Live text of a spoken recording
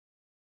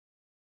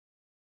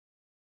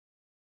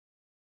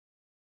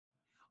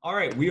All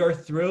right, we are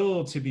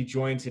thrilled to be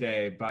joined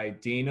today by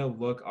Dana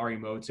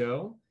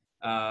Look-Arimoto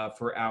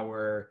for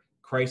our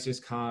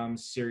CrisisComms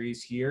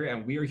series here.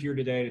 And we are here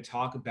today to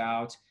talk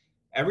about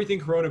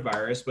everything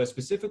coronavirus, but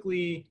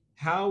specifically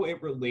how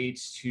it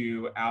relates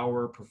to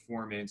our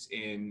performance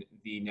in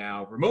the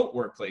now remote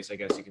workplace, I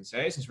guess you can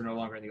say, since we're no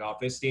longer in the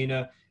office.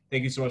 Dana,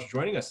 thank you so much for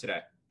joining us today.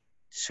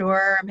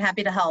 Sure, I'm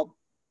happy to help.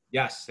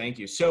 Yes, thank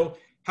you. So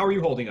how are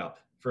you holding up,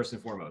 first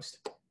and foremost?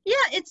 Yeah,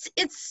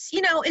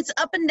 it's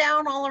up and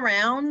down all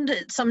around.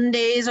 Some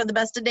days are the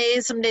best of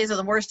days, some days are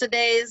the worst of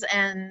days,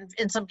 and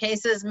in some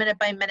cases, minute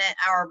by minute,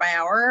 hour by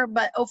hour.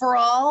 But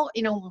overall,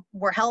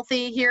 we're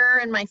healthy here,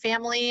 and my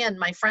family and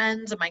my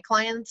friends and my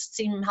clients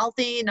seem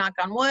healthy, knock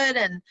on wood,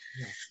 and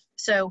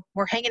so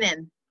we're hanging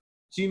in.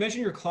 So you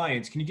mentioned your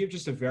clients. Can you give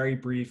just a very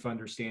brief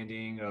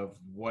understanding of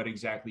what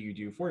exactly you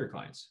do for your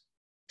clients?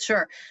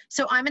 Sure.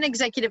 So I'm an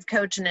executive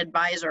coach and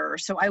advisor.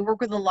 So I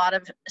work with a lot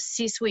of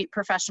C-suite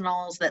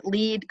professionals that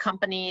lead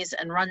companies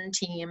and run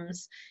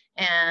teams.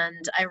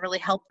 And I really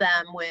help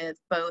them with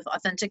both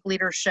authentic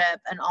leadership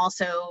and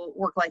also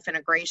work-life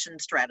integration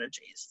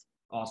strategies.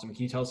 Awesome.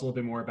 Can you tell us a little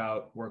bit more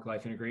about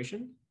work-life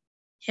integration?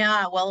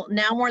 Yeah, well,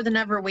 now more than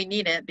ever, we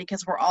need it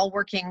because we're all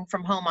working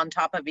from home on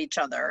top of each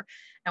other.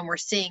 And we're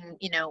seeing,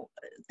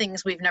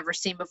 things we've never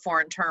seen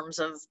before in terms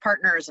of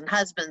partners and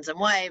husbands and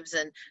wives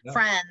and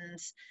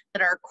friends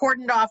that are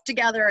cordoned off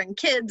together, and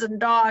kids and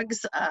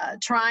dogs,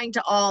 trying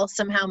to all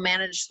somehow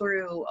manage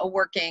through a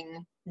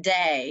working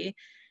day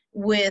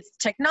with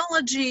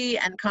technology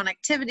and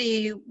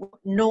connectivity,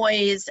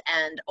 noise,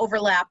 and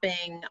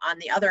overlapping on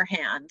the other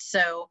hand.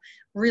 So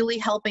really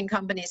helping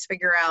companies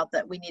figure out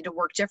that we need to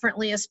work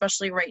differently,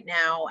 especially right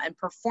now, and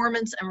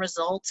performance and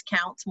results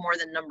counts more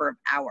than number of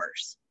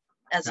hours,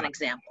 as an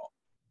example.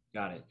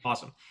 Got it.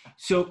 Awesome.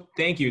 So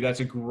thank you. That's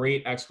a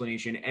great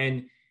explanation.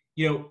 And,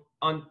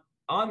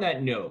 on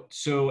that note,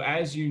 so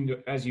as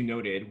you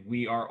noted,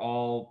 we are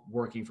all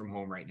working from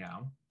home right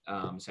now,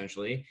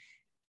 essentially.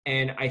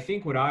 And I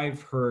think what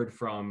I've heard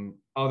from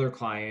other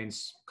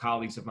clients,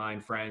 colleagues of mine,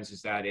 friends,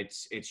 is that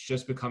it's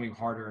just becoming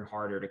harder and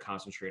harder to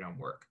concentrate on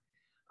work.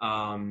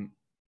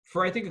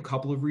 For I think a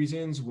couple of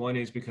reasons. One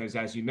is because,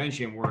 as you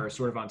mentioned, we're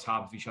sort of on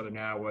top of each other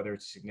now, whether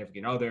it's a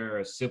significant other,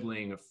 a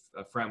sibling,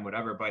 a friend,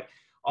 whatever, but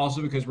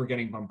also because we're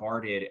getting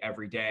bombarded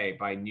every day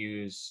by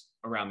news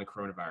around the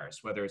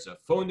coronavirus, whether it's a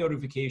phone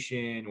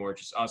notification or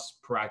just us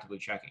proactively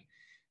checking.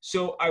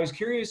 So I was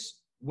curious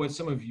what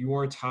some of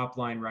your top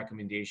line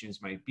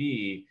recommendations might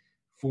be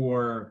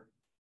for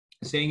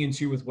staying in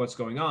tune with what's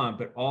going on,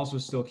 but also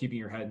still keeping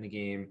your head in the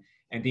game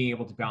and being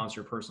able to balance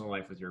your personal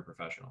life with your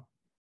professional.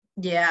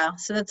 Yeah,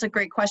 so that's a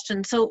great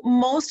question. So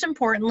most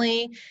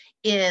importantly,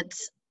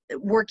 it's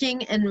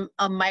working in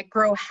a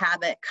micro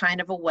habit kind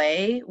of a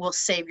way will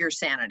save your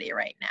sanity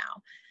right now.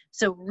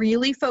 So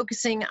really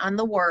focusing on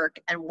the work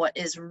and what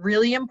is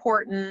really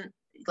important,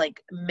 like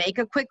make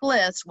a quick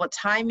list, what's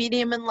high,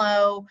 medium, and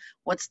low,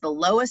 what's the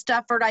lowest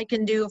effort I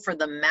can do for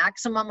the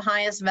maximum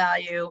highest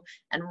value,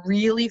 and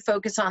really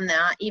focus on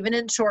that, even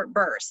in short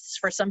bursts.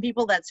 For some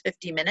people, that's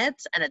 50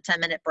 minutes and a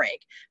 10-minute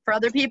break. For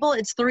other people,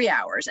 it's 3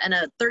 hours and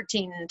a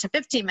 13 to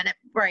 15-minute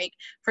break.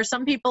 For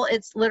some people,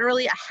 it's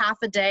literally a half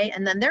a day,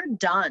 and then they're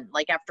done.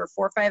 Like after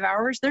 4 or 5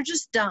 hours, they're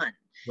just done.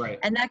 Right.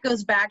 And that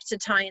goes back to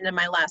tying into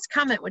my last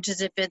comment, which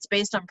is if it's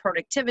based on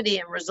productivity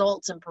and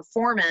results and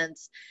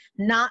performance,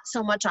 not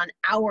so much on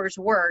hours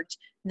worked,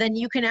 then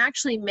you can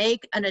actually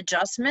make an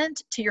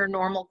adjustment to your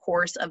normal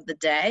course of the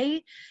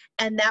day.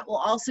 And that will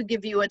also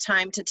give you a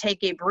time to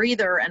take a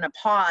breather and a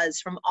pause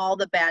from all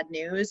the bad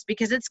news,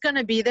 because it's going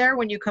to be there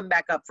when you come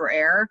back up for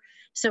air.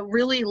 So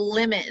really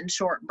limit in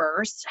short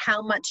bursts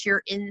how much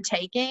you're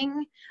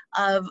intaking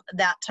of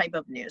that type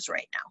of news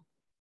right now.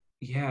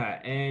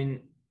 Yeah.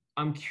 And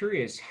I'm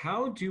curious,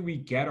 how do we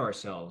get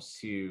ourselves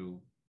to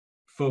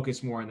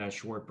focus more on that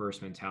short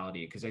burst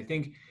mentality? Because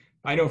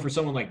I know for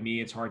someone like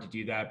me, it's hard to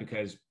do that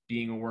because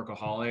being a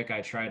workaholic, I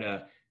try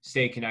to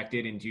stay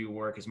connected and do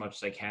work as much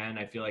as I can.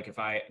 I feel like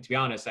to be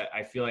honest,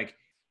 I feel like,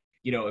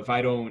 if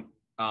I don't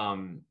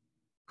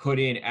put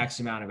in X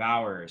amount of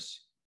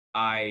hours,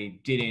 I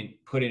didn't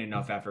put in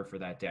enough effort for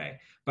that day.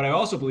 But I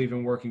also believe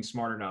in working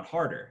smarter, not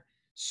harder.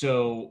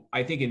 So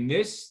I think in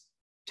this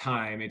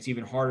time, it's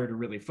even harder to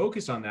really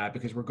focus on that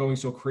because we're going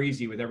so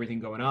crazy with everything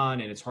going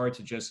on, and it's hard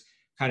to just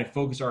kind of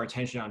focus our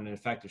attention on an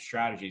effective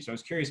strategy. So I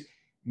was curious,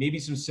 maybe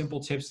some simple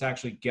tips to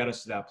actually get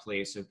us to that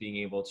place of being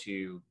able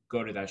to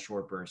go to that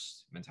short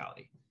burst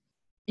mentality.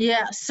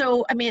 Yeah.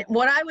 So,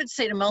 what I would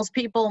say to most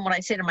people and what I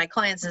say to my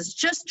clients is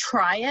just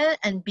try it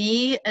and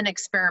be an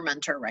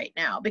experimenter right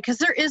now, because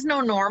there is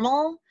no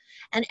normal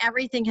and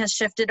everything has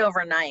shifted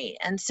overnight.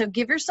 And so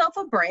give yourself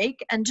a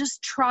break and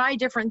just try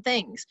different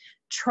things.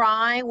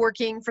 Try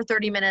working for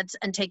 30 minutes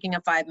and taking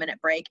a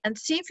 5-minute break and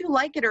see if you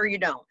like it or you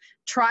don't.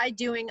 Try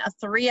doing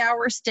a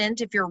 3-hour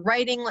stint. If you're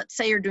writing, let's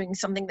say you're doing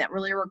something that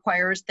really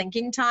requires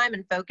thinking time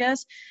and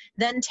focus,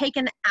 then take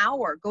an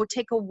hour, go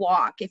take a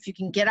walk if you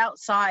can get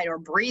outside or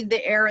breathe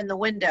the air in the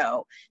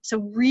window. So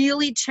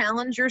really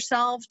challenge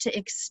yourself to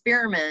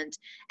experiment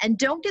and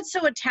don't get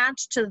so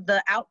attached to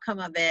the outcome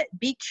of it.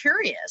 Be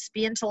curious,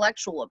 be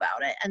intellectual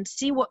about it and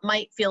see what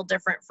might feel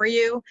different for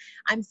you.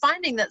 I'm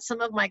finding that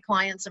some of my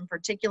clients in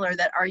particular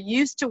that are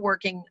used to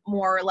working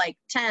more like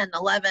 10,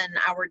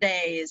 11-hour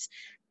days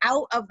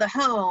out of the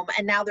home,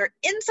 and now they're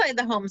inside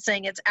the home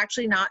saying it's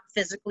actually not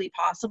physically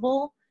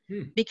possible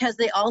because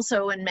they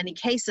also, in many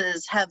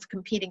cases, have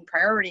competing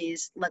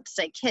priorities, let's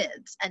say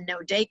kids, and no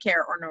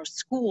daycare or no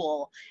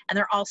school, and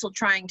they're also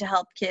trying to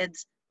help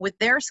kids with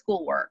their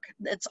schoolwork.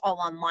 It's all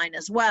online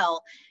as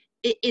well.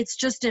 It's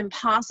just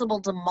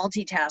impossible to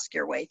multitask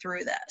your way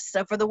through this.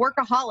 So for the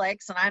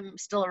workaholics, and I'm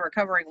still a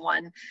recovering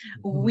one,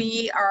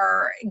 we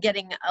are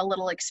getting a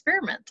little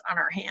experiment on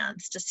our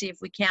hands to see if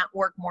we can't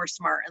work more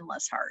smart and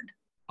less hard.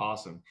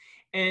 Awesome.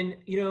 And,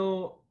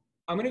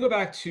 I'm going to go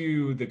back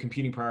to the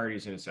competing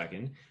priorities in a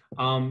second,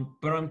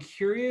 but I'm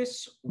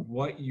curious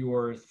what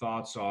your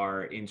thoughts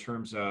are in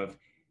terms of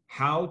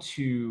how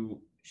to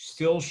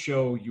still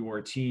show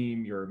your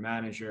team, your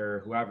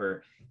manager,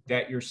 whoever,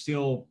 that you're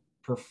still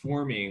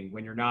performing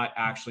when you're not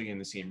actually in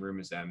the same room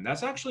as them.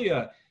 That's actually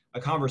a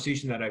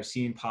conversation that I've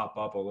seen pop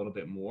up a little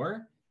bit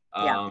more,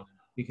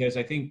 because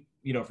I think,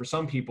 for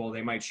some people,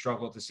 they might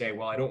struggle to say,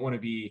 well, I don't want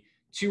to be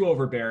too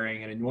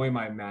overbearing and annoy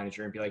my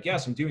manager and be like,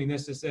 yes, I'm doing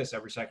this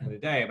every second of the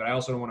day, but I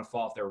also don't want to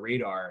fall off their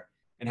radar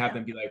and have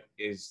them be like,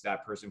 is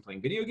that person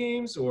playing video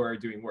games or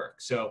doing work?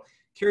 So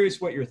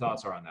curious what your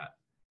thoughts are on that.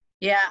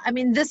 Yeah, I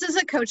mean, this is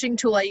a coaching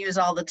tool I use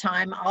all the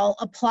time. I'll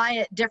apply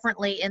it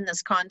differently in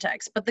this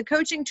context, but the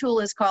coaching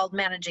tool is called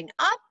managing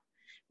up,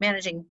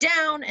 managing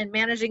down, and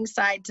managing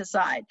side to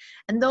side.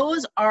 And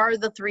those are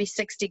the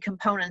 360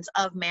 components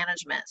of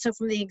management. So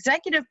from the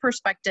executive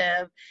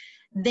perspective,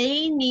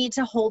 they need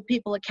to hold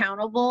people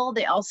accountable.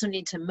 They also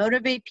need to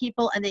motivate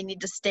people, and they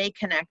need to stay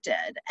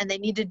connected. And they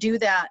need to do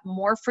that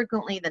more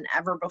frequently than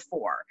ever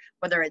before,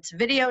 whether it's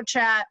video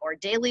chat or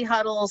daily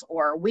huddles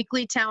or a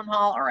weekly town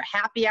hall or a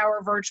happy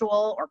hour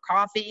virtual or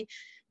coffee.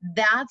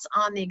 That's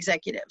on the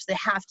executives. They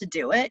have to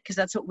do it because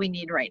that's what we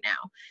need right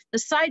now. The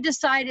side to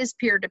side is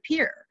peer to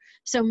peer.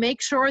 So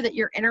make sure that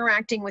you're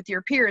interacting with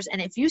your peers.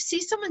 And if you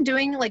see someone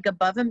doing like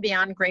above and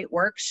beyond great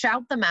work,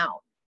 shout them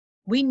out.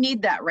 We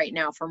need that right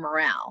now for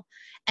morale.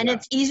 And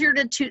it's easier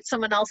to toot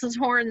someone else's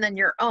horn than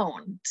your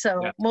own.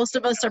 So most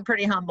of us are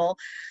pretty humble.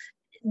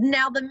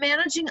 Now the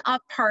managing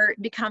up part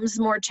becomes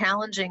more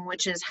challenging,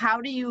 which is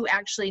how do you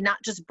actually not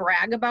just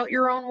brag about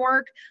your own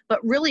work, but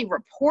really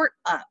report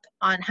up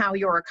on how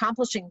you're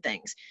accomplishing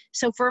things.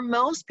 So for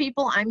most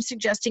people, I'm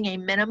suggesting a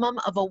minimum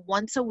of a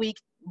once a week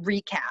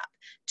recap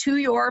to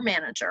your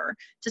manager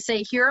to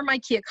say, here are my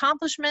key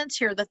accomplishments,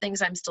 here are the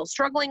things I'm still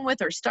struggling with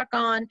or stuck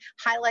on,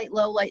 highlight,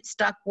 lowlight,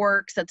 stuck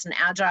works. That's an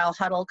agile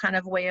huddle kind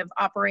of way of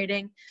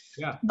operating.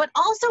 Yeah. But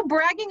also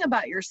bragging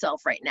about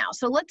yourself right now.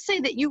 So let's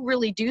say that you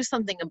really do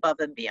something above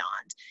and beyond.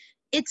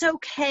 It's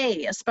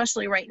okay,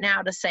 especially right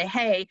now, to say,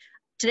 hey,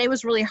 today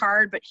was really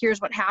hard, but here's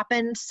what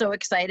happened. So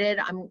excited.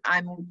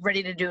 I'm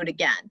ready to do it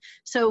again.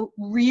 So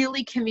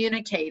really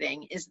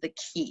communicating is the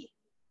key.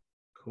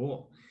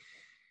 Cool.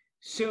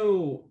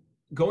 So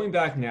going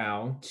back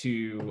now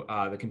to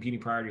the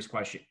competing priorities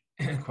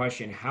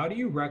question, how do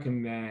you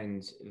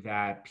recommend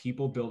that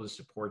people build a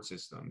support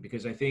system?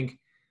 Because I think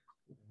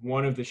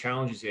one of the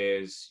challenges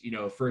is,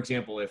 for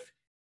example, if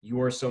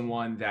you're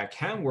someone that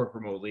can work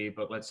remotely,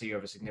 but let's say you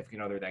have a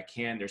significant other that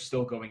can, they're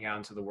still going out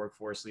into the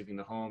workforce, leaving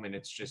the home, and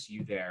it's just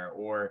you there.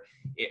 Or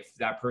if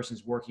that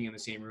person's working in the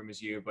same room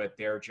as you, but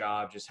their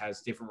job just has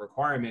different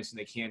requirements and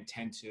they can't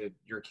tend to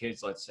your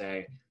kids, let's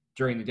say,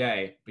 during the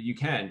day, but you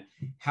can.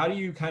 How do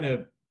you kind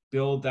of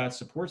build that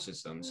support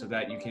system so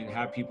that you can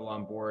have people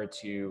on board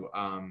to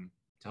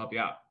help you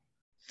out?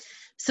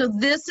 So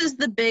this is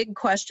the big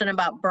question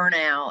about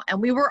burnout.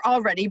 And we were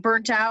already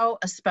burnt out,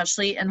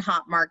 especially in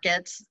hot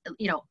markets.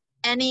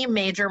 Any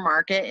major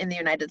market in the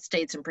United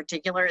States in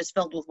particular is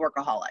filled with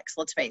workaholics.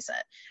 Let's face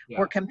it. Yeah.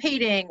 We're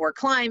competing, we're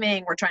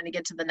climbing, we're trying to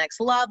get to the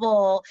next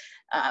level.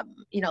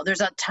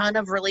 There's a ton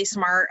of really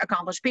smart,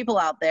 accomplished people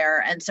out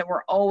there. And so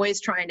we're always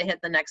trying to hit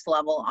the next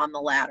level on the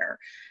ladder.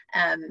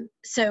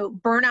 So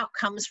burnout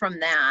comes from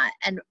that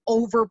and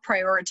over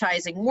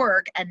prioritizing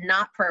work and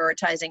not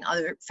prioritizing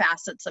other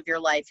facets of your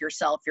life,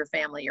 yourself, your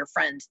family, your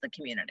friends, the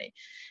community.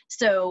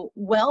 So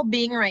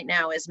well-being right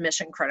now is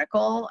mission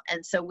critical.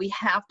 And so we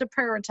have to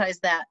prioritize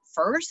that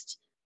first,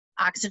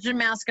 oxygen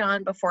mask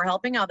on before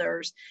helping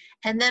others.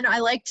 And then I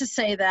like to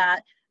say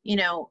that,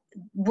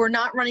 we're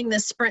not running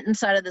this sprint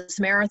inside of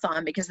this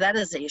marathon because that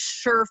is a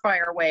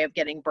surefire way of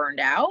getting burned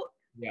out.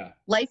 Yeah.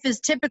 Life is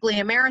typically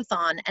a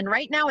marathon, and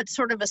right now it's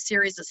sort of a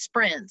series of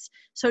sprints.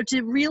 So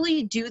to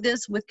really do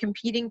this with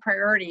competing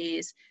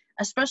priorities,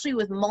 especially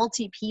with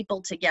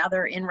multi-people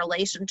together in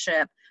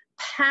relationship,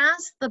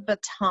 pass the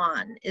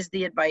baton is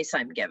the advice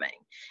I'm giving,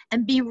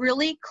 and be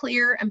really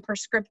clear and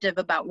prescriptive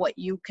about what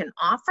you can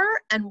offer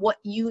and what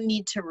you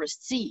need to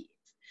receive,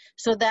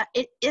 so that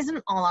it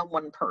isn't all on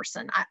one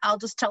person. I'll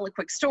just tell a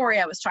quick story.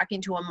 I was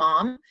talking to a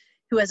mom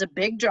who has a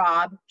big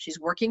job. She's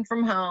working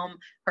from home.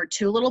 Her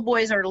 2 little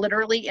boys are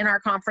literally in our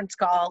conference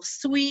call.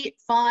 Sweet,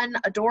 fun,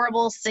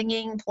 adorable,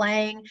 singing,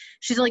 playing.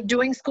 She's like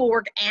doing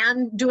schoolwork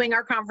and doing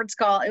our conference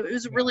call. It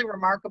was really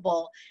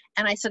remarkable.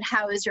 And I said,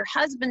 how is your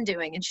husband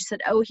doing? And she said,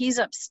 oh, he's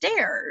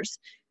upstairs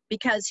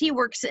because he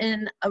works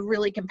in a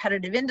really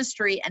competitive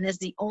industry and is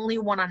the only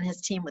one on his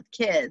team with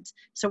kids.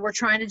 So we're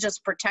trying to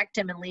just protect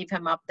him and leave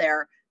him up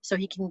there so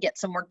he can get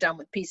some work done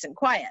with peace and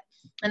quiet.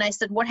 And I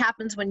said, what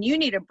happens when you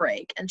need a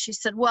break? And she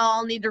said, well,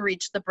 I'll need to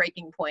reach the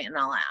breaking point and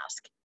I'll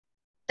ask.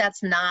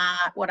 That's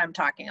not what I'm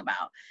talking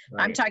about.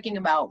 Right. I'm talking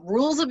about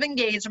rules of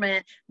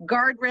engagement,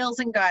 guardrails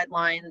and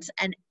guidelines,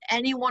 and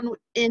anyone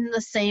in the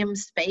same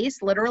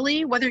space,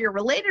 literally, whether you're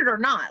related or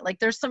not. Like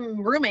there's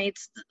some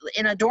roommates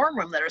in a dorm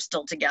room that are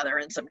still together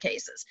in some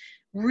cases.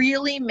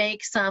 Really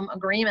make some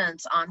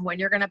agreements on when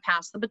you're going to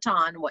pass the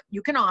baton, what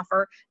you can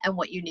offer, and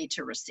what you need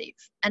to receive,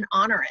 and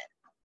honor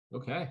it.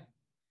 Okay.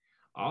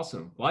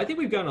 Awesome. Well, I think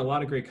we've gotten a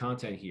lot of great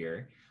content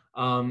here.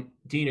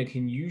 Dana,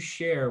 can you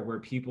share where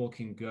people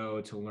can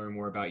go to learn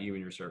more about you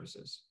and your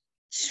services?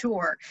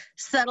 Sure.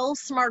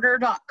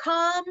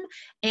 SettleSmarter.com.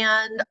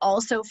 And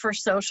also for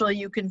social,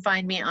 you can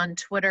find me on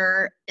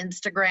Twitter,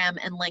 Instagram,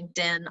 and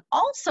LinkedIn.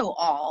 Also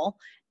all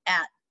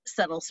at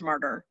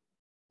SettleSmarter.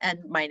 And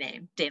my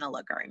name, Dana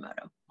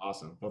Look-Arimoto.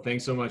 Awesome. Well,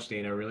 thanks so much,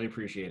 Dana. I really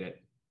appreciate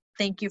it.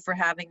 Thank you for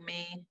having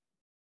me.